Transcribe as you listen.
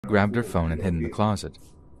Grabbed her phone and hid in the closet.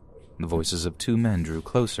 The voices of two men drew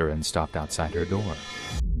closer and stopped outside her door.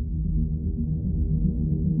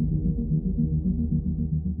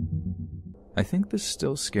 I think this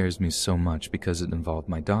still scares me so much because it involved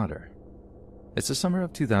my daughter. It's the summer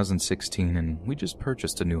of 2016 and we just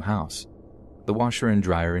purchased a new house. The washer and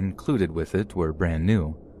dryer included with it were brand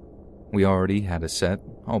new. We already had a set,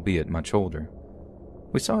 albeit much older.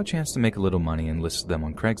 We saw a chance to make a little money and listed them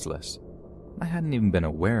on Craigslist. I hadn't even been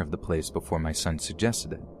aware of the place before my son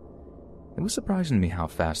suggested it. It was surprising to me how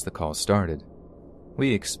fast the call started.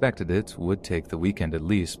 We expected it would take the weekend at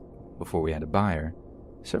least before we had a buyer.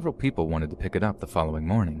 Several people wanted to pick it up the following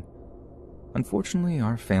morning. Unfortunately,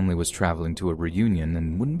 our family was traveling to a reunion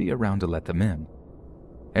and wouldn't be around to let them in.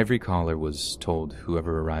 Every caller was told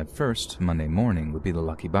whoever arrived first Monday morning would be the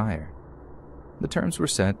lucky buyer. The terms were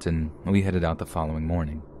set and we headed out the following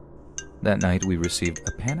morning. That night we received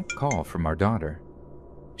a panic call from our daughter.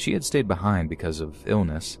 She had stayed behind because of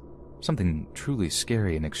illness. Something truly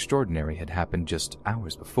scary and extraordinary had happened just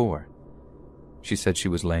hours before. She said she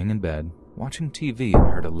was laying in bed, watching TV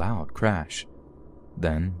and heard a loud crash.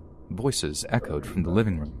 Then, voices echoed from the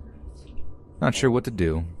living room. Not sure what to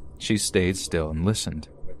do, she stayed still and listened.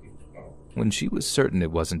 When she was certain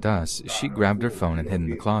it wasn't us, she grabbed her phone and hid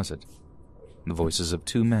in the closet. The voices of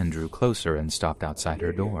two men drew closer and stopped outside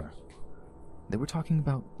her door. They were talking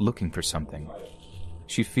about looking for something.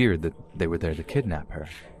 She feared that they were there to kidnap her.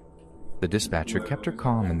 The dispatcher kept her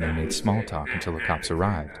calm and they made small talk until the cops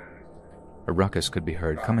arrived. A ruckus could be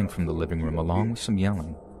heard coming from the living room along with some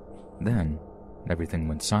yelling. Then, everything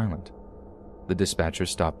went silent. The dispatcher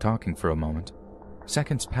stopped talking for a moment.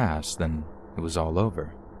 Seconds passed, then it was all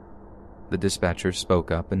over. The dispatcher spoke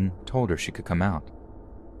up and told her she could come out.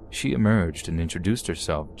 She emerged and introduced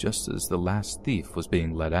herself just as the last thief was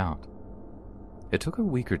being let out. It took a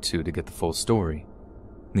week or two to get the full story.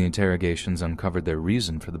 The interrogations uncovered their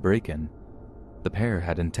reason for the break-in. The pair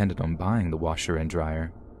had intended on buying the washer and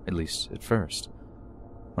dryer, at least at first.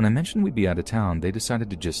 When I mentioned we'd be out of town, they decided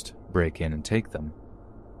to just break in and take them.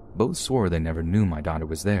 Both swore they never knew my daughter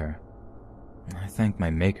was there. I thank my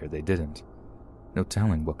maker they didn't. No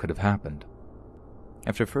telling what could have happened.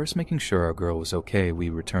 After first making sure our girl was okay, we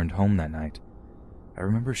returned home that night. I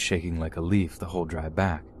remember shaking like a leaf the whole drive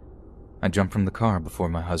back. I jumped from the car before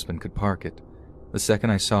my husband could park it. The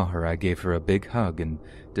second I saw her, I gave her a big hug and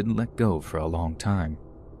didn't let go for a long time.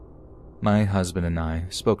 My husband and I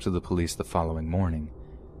spoke to the police the following morning.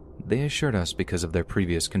 They assured us because of their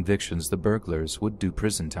previous convictions, the burglars would do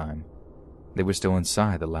prison time. They were still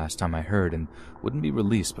inside the last time I heard and wouldn't be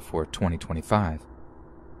released before 2025.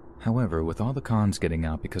 However, with all the cons getting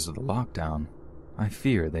out because of the lockdown, I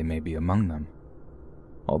fear they may be among them.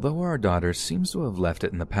 Although our daughter seems to have left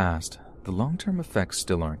it in the past, the long-term effects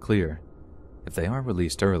still aren't clear. If they are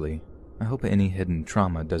released early, I hope any hidden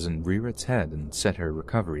trauma doesn't rear its head and set her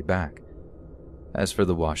recovery back. As for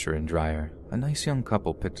the washer and dryer, a nice young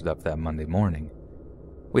couple picked it up that Monday morning.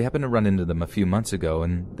 We happened to run into them a few months ago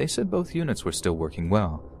and they said both units were still working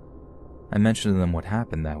well. I mentioned to them what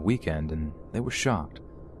happened that weekend and they were shocked,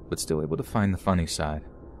 but still able to find the funny side.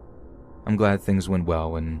 I'm glad things went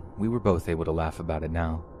well and we were both able to laugh about it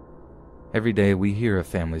now. Every day we hear of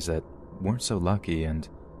families that weren't so lucky and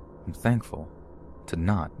I'm thankful to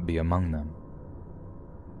not be among them.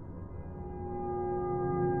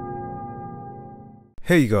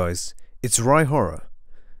 Hey guys, it's Rye Horror.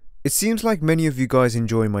 It seems like many of you guys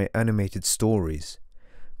enjoy my animated stories,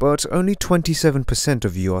 but only 27%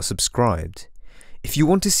 of you are subscribed. If you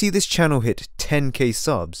want to see this channel hit 10k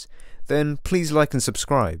subs, then please like and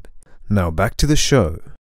subscribe. Now back to the show.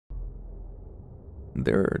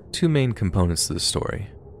 There are two main components to the story.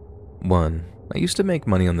 One, I used to make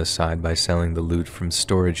money on the side by selling the loot from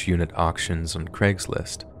storage unit auctions on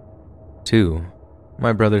Craigslist. Two,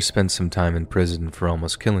 my brother spent some time in prison for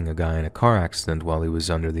almost killing a guy in a car accident while he was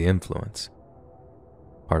under the influence.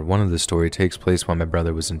 Part 1 of the story takes place while my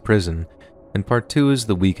brother was in prison, and Part 2 is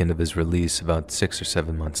the weekend of his release about 6 or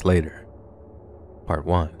 7 months later. Part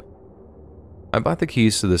 1. I bought the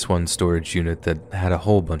keys to this one storage unit that had a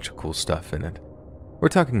whole bunch of cool stuff in it. We're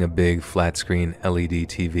talking a big flat-screen LED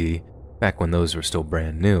TV, back when those were still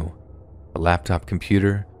brand new, a laptop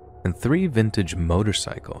computer, and 3 vintage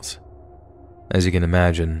motorcycles. As you can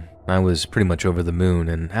imagine, I was pretty much over the moon,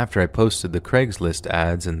 and after I posted the Craigslist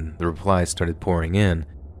ads and the replies started pouring in,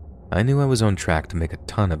 I knew I was on track to make a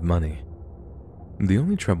ton of money. The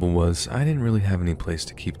only trouble was I didn't really have any place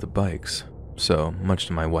to keep the bikes, so much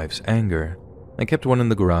to my wife's anger, I kept one in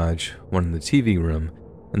the garage, one in the TV room,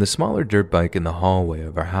 and the smaller dirt bike in the hallway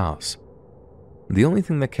of our house. The only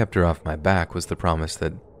thing that kept her off my back was the promise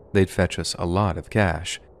that they'd fetch us a lot of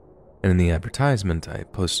cash, and in the advertisement I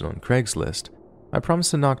posted on Craigslist, I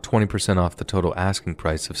promised to knock 20% off the total asking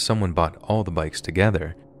price if someone bought all the bikes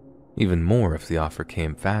together, even more if the offer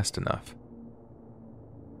came fast enough.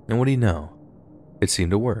 And what do you know? It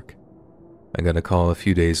seemed to work. I got a call a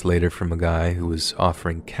few days later from a guy who was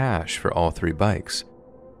offering cash for all 3 bikes.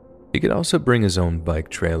 He could also bring his own bike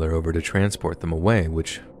trailer over to transport them away,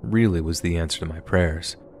 which really was the answer to my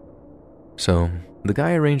prayers. So, the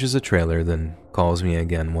guy arranges a trailer, then calls me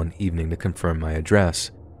again one evening to confirm my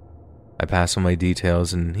address. I pass on my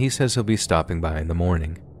details and he says he'll be stopping by in the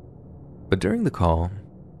morning. But during the call,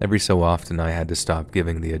 every so often I had to stop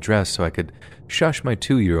giving the address so I could shush my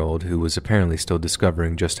 2-year-old who was apparently still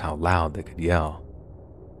discovering just how loud they could yell.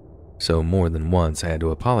 So more than once I had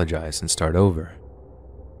to apologize and start over.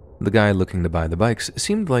 The guy looking to buy the bikes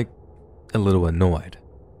seemed like a little annoyed.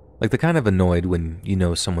 Like the kind of annoyed when you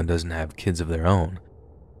know someone doesn't have kids of their own.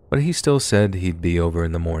 But he still said he'd be over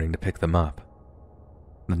in the morning to pick them up.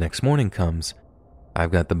 The next morning comes.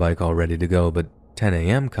 I've got the bike all ready to go, but 10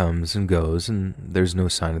 a.m. comes and goes and there's no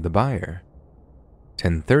sign of the buyer.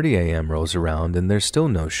 10:30 a.m. rolls around and there's still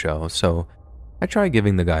no show, so I try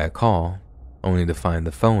giving the guy a call, only to find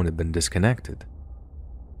the phone had been disconnected.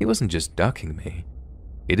 He wasn't just ducking me.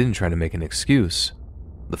 He didn't try to make an excuse.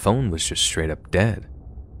 The phone was just straight up dead.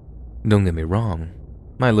 Don't get me wrong,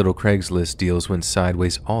 my little Craigslist deals went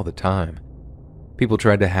sideways all the time. People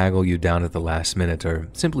tried to haggle you down at the last minute or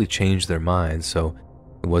simply change their minds, so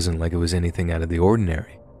it wasn't like it was anything out of the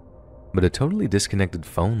ordinary. But a totally disconnected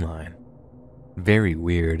phone line. Very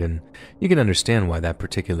weird, and you can understand why that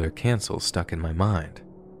particular cancel stuck in my mind.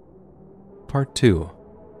 Part 2.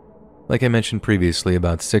 Like I mentioned previously,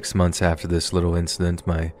 about 6 months after this little incident,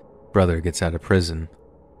 my brother gets out of prison.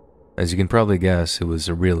 As you can probably guess, it was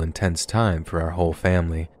a real intense time for our whole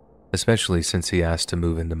family, especially since he asked to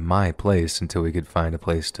move into my place until we could find a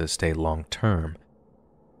place to stay long term.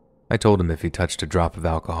 I told him if he touched a drop of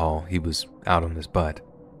alcohol, he was out on his butt.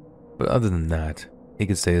 But other than that, he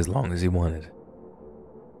could stay as long as he wanted.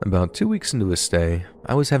 About 2 weeks into his stay,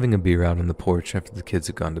 I was having a beer out on the porch after the kids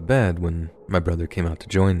had gone to bed when my brother came out to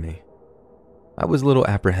join me. I was a little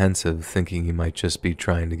apprehensive, thinking he might just be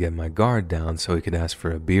trying to get my guard down so he could ask for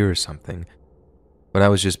a beer or something. But I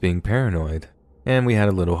was just being paranoid, and we had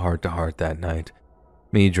a little heart-to-heart that night,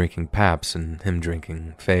 me drinking Paps and him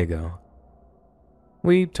drinking Faygo.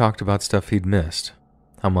 We talked about stuff he'd missed,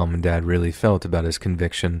 how Mom and Dad really felt about his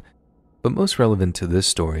conviction, but most relevant to this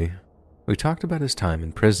story, we talked about his time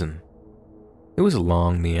in prison. It was a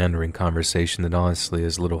long, meandering conversation that honestly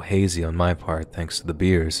is a little hazy on my part thanks to the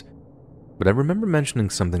beers, but I remember mentioning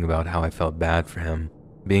something about how I felt bad for him,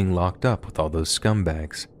 being locked up with all those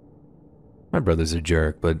scumbags. My brother's a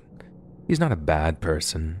jerk, but he's not a bad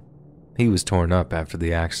person. He was torn up after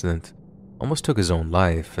the accident, almost took his own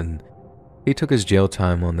life, and he took his jail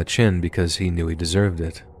time on the chin because he knew he deserved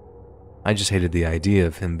it. I just hated the idea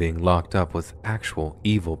of him being locked up with actual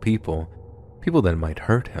evil people that might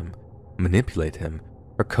hurt him, manipulate him,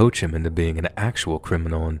 or coach him into being an actual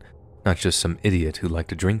criminal and not just some idiot who liked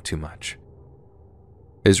to drink too much.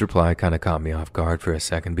 His reply kind of caught me off guard for a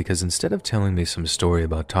second because instead of telling me some story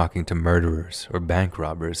about talking to murderers or bank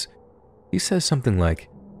robbers, he says something like,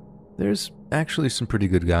 "There's actually some pretty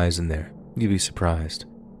good guys in there, you'd be surprised."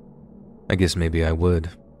 I guess maybe I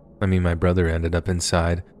would. I mean, my brother ended up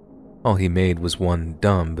inside. All he made was one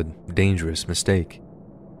dumb but dangerous mistake.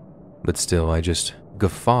 But still, I just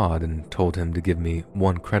guffawed and told him to give me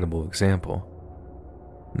one credible example.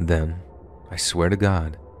 Then, I swear to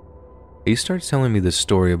God, he starts telling me this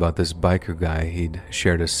story about this biker guy he'd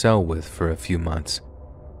shared a cell with for a few months.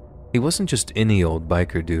 He wasn't just any old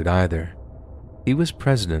biker dude either. He was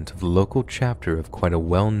president of the local chapter of quite a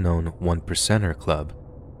well-known one-percenter club.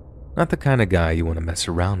 Not the kind of guy you want to mess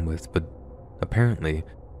around with, but apparently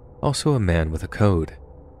also a man with a code.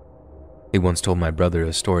 He once told my brother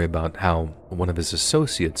a story about how one of his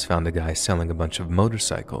associates found a guy selling a bunch of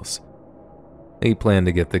motorcycles. He planned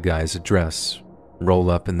to get the guy's address, roll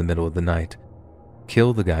up in the middle of the night,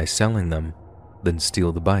 kill the guy selling them, then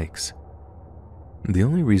steal the bikes. The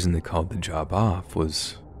only reason they called the job off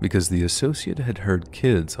was because the associate had heard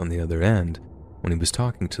kids on the other end when he was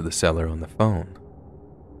talking to the seller on the phone.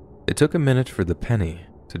 It took a minute for the penny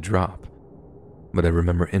to drop, but I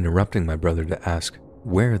remember interrupting my brother to ask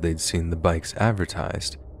where they'd seen the bikes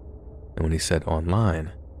advertised, and when he said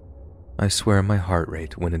online, I swear my heart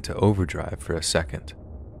rate went into overdrive for a second.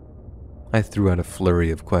 I threw out a flurry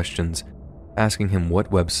of questions, asking him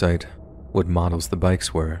what website, what models the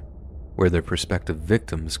bikes were, where their prospective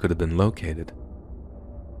victims could have been located.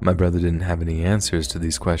 My brother didn't have any answers to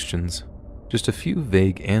these questions, just a few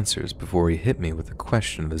vague answers before he hit me with a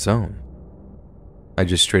question of his own. I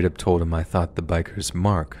just straight up told him I thought the biker's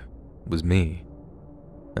mark was me,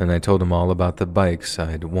 and I told him all about the bikes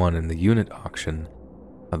I'd won in the unit auction,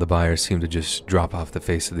 how the buyers seemed to just drop off the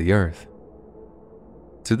face of the earth.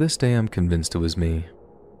 To this day, I'm convinced it was me,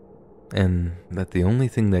 and that the only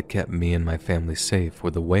thing that kept me and my family safe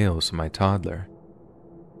were the wails of my toddler.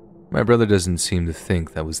 My brother doesn't seem to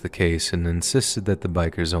think that was the case and insisted that the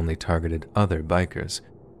bikers only targeted other bikers,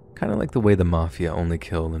 kind of like the way the mafia only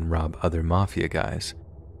kill and rob other mafia guys.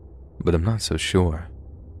 But I'm not so sure.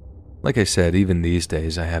 Like I said, even these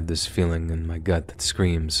days I have this feeling in my gut that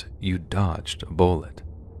screams, "You dodged a bullet."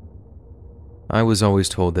 I was always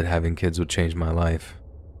told that having kids would change my life.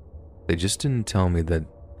 They just didn't tell me that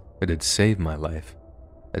it had saved my life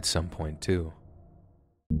at some point too.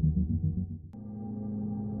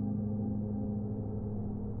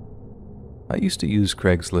 I used to use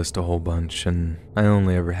Craigslist a whole bunch, and I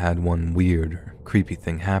only ever had one weird or creepy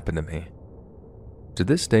thing happen to me. To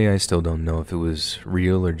this day, I still don't know if it was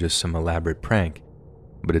real or just some elaborate prank,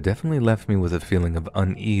 but it definitely left me with a feeling of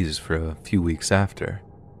unease for a few weeks after.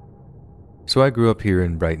 So I grew up here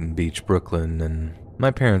in Brighton Beach, Brooklyn, and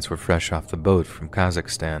my parents were fresh off the boat from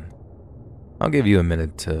Kazakhstan. I'll give you a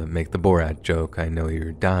minute to make the Borat joke I know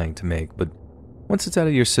you're dying to make, but once it's out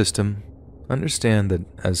of your system, understand that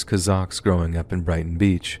as Kazakhs growing up in Brighton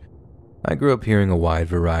Beach, I grew up hearing a wide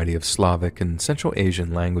variety of Slavic and Central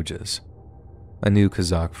Asian languages. I knew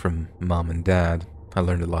Kazakh from mom and dad. I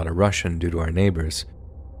learned a lot of Russian due to our neighbors.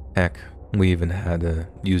 Heck, we even had a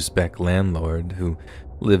Uzbek landlord who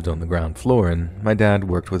lived on the ground floor, and my dad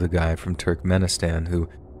worked with a guy from Turkmenistan who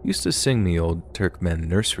used to sing me old Turkmen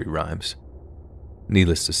nursery rhymes.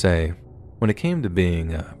 Needless to say, when it came to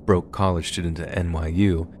being a broke college student at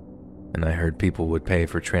NYU, and I heard people would pay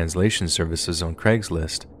for translation services on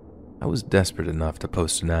Craigslist, I was desperate enough to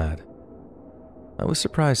post an ad. I was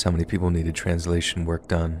surprised how many people needed translation work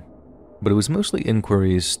done, but it was mostly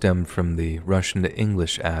inquiries stemmed from the Russian to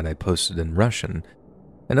English ad I posted in Russian,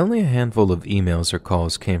 and only a handful of emails or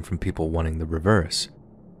calls came from people wanting the reverse.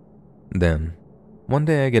 Then, one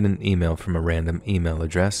day I get an email from a random email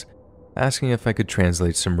address asking if I could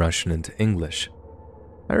translate some Russian into English.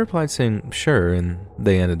 I replied saying sure, and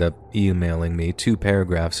they ended up emailing me 2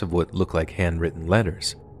 paragraphs of what looked like handwritten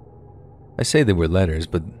letters. I say they were letters,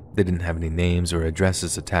 but they didn't have any names or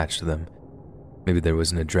addresses attached to them. Maybe there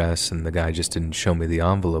was an address and the guy just didn't show me the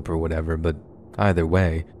envelope or whatever, but either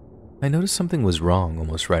way, I noticed something was wrong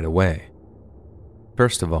almost right away.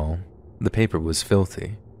 First of all, the paper was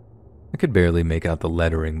filthy. I could barely make out the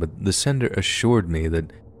lettering, but the sender assured me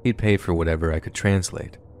that he'd pay for whatever I could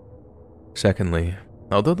translate. Secondly,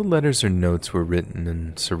 although the letters or notes were written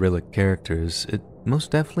in Cyrillic characters, it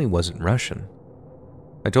most definitely wasn't Russian.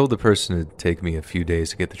 I told the person it'd take me a few days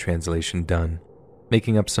to get the translation done,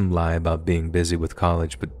 making up some lie about being busy with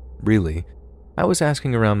college, but really, I was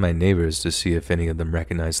asking around my neighbors to see if any of them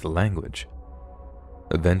recognized the language.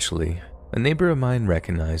 Eventually, a neighbor of mine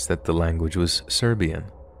recognized that the language was Serbian.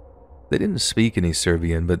 They didn't speak any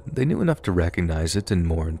Serbian, but they knew enough to recognize it, and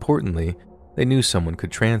more importantly, they knew someone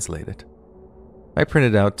could translate it. I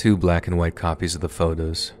printed out 2 black and white copies of the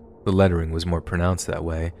photos. The lettering was more pronounced that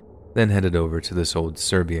way, then headed over to this old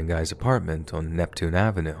Serbian guy's apartment on Neptune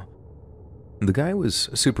Avenue. The guy was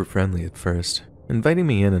super friendly at first, inviting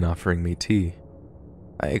me in and offering me tea.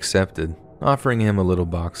 I accepted, offering him a little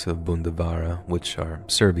box of bundavara, which are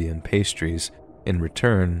Serbian pastries, in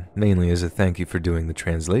return, mainly as a thank you for doing the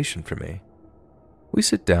translation for me. We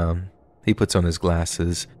sit down, he puts on his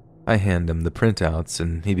glasses, I hand him the printouts,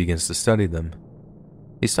 and he begins to study them.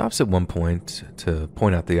 He stops at one point to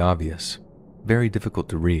point out the obvious, very difficult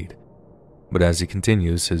to read, but as he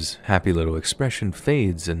continues, his happy little expression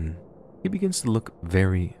fades and he begins to look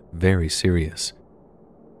very, very serious.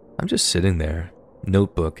 I'm just sitting there,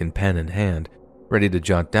 notebook and pen in hand, ready to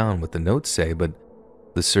jot down what the notes say, but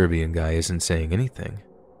the Serbian guy isn't saying anything.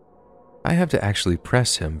 I have to actually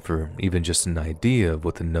press him for even just an idea of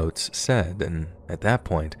what the notes said, and at that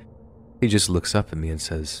point, he just looks up at me and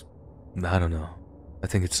says, "I don't know. I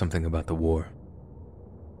think it's something about the war."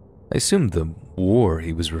 I assumed the war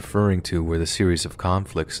he was referring to were the series of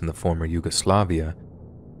conflicts in the former Yugoslavia.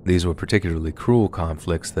 These were particularly cruel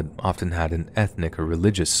conflicts that often had an ethnic or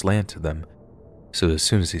religious slant to them, so as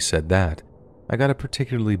soon as he said that, I got a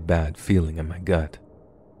particularly bad feeling in my gut.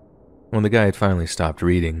 When the guy had finally stopped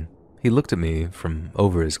reading, he looked at me from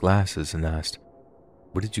over his glasses and asked,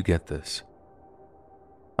 "Where did you get this?"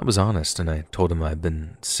 I was honest, and I told him I'd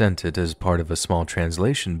been sent it as part of a small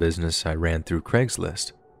translation business I ran through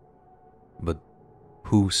Craigslist. "But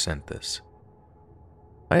who sent this?"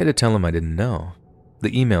 I had to tell him I didn't know.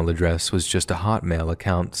 The email address was just a Hotmail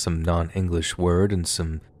account, some non-English word, and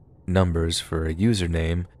some numbers for a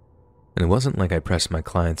username, and it wasn't like I pressed my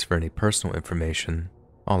clients for any personal information.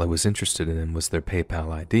 All I was interested in was their PayPal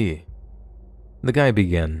ID. The guy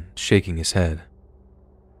began shaking his head.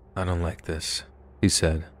 "I don't like this," he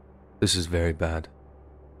said. "This is very bad.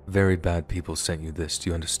 Very bad people sent you this, do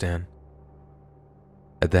you understand?"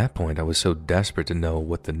 At that point, I was so desperate to know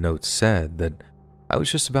what the note said that I was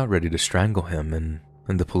just about ready to strangle him, and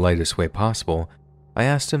in the politest way possible, I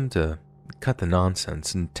asked him to cut the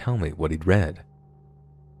nonsense and tell me what he'd read.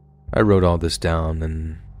 I wrote all this down,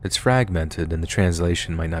 and it's fragmented and the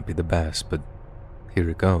translation might not be the best, but here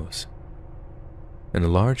it goes. In a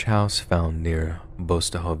large house found near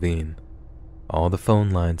Bostahovin, all the phone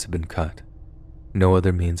lines have been cut. No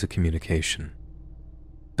other means of communication.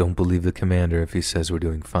 Don't believe the commander if he says we're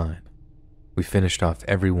doing fine. We finished off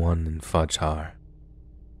everyone in Fajhar.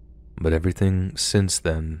 But everything since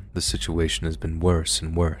then, the situation has been worse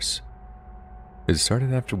and worse. It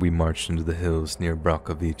started after we marched into the hills near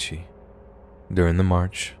Braukovici. During the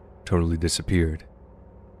march, totally disappeared.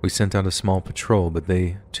 We sent out a small patrol, but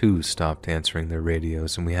they too stopped answering their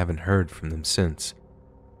radios, and we haven't heard from them since.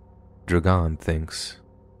 Dragan thinks,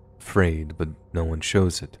 afraid, but no one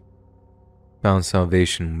shows it. Found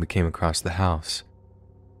salvation when we came across the house.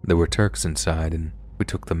 There were Turks inside, and we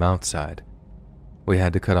took them outside. We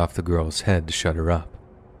had to cut off the girl's head to shut her up.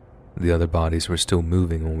 The other bodies were still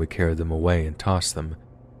moving when we carried them away and tossed them.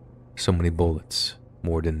 So many bullets,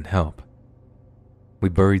 more didn't help. We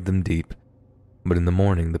buried them deep, but in the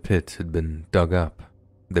morning the pit had been dug up.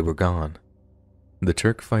 They were gone. The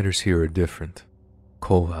Turk fighters here are different.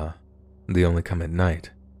 Kolha, they only come at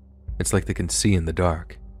night. It's like they can see in the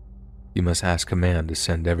dark. You must ask command to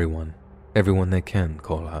send everyone they can,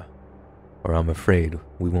 Kolha, or I'm afraid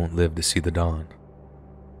we won't live to see the dawn.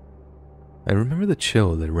 I remember the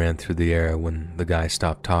chill that ran through the air when the guy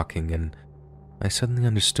stopped talking, and I suddenly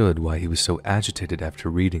understood why he was so agitated after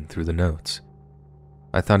reading through the notes.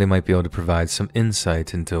 I thought he might be able to provide some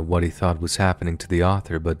insight into what he thought was happening to the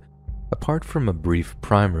author, but apart from a brief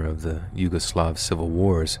primer of the Yugoslav civil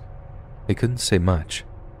wars, he couldn't say much.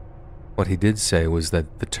 What he did say was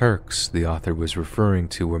that the Turks the author was referring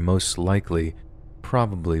to were most likely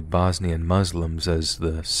probably Bosnian Muslims, as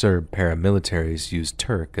the Serb paramilitaries used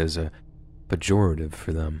Turk as a pejorative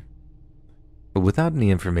for them. But without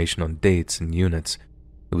any information on dates and units,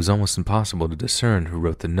 it was almost impossible to discern who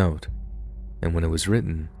wrote the note, and when it was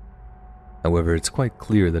written. However, it's quite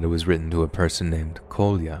clear that it was written to a person named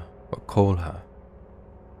Kolya or Kolha.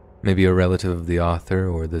 Maybe a relative of the author,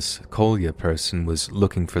 or this Kolya person was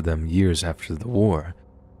looking for them years after the war.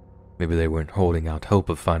 Maybe they weren't holding out hope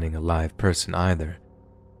of finding a live person either,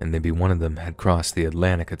 and maybe one of them had crossed the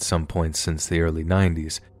Atlantic at some point since the early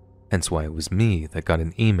 90s, hence why it was me that got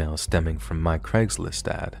an email stemming from my Craigslist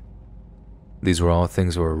ad. These were all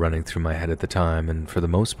things that were running through my head at the time, and for the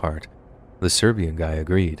most part, the Serbian guy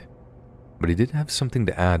agreed, but he did have something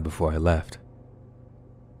to add before I left.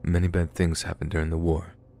 "Many bad things happened during the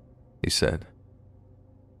war," he said.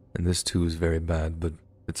 "And this too is very bad, but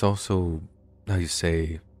it's also, how you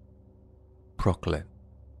say, proklet."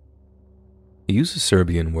 He used a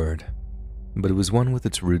Serbian word, but it was one with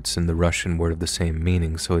its roots in the Russian word of the same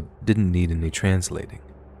meaning, so it didn't need any translating.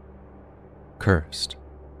 Cursed.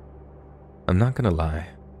 I'm not gonna lie,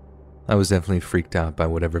 I was definitely freaked out by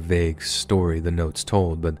whatever vague story the notes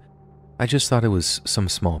told, but I just thought it was some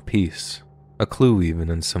small piece, a clue even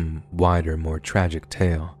in some wider, more tragic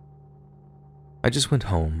tale. I just went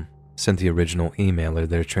home, sent the original emailer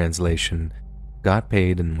their translation, got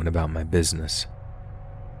paid, and went about my business.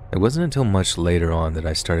 It wasn't until much later on that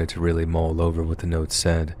I started to really mull over what the note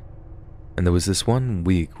said, and there was this one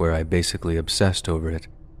week where I basically obsessed over it,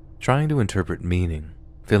 trying to interpret meaning,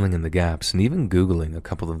 filling in the gaps, and even Googling a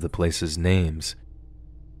couple of the places' names.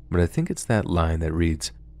 But I think it's that line that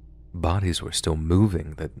reads, "Bodies were still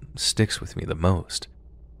moving," that sticks with me the most.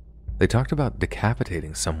 They talked about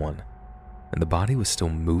decapitating someone, and the body was still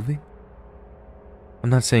moving? I'm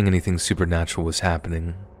not saying anything supernatural was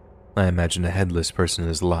happening. I imagine a headless person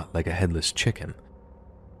is a lot like a headless chicken.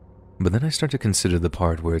 But then I start to consider the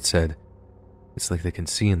part where it said, "It's like they can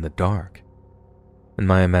see in the dark," and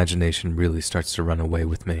my imagination really starts to run away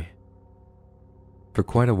with me. For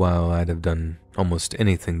quite a while, I'd have done almost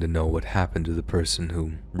anything to know what happened to the person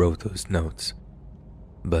who wrote those notes,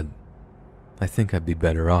 but I think I'd be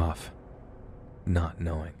better off not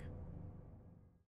knowing.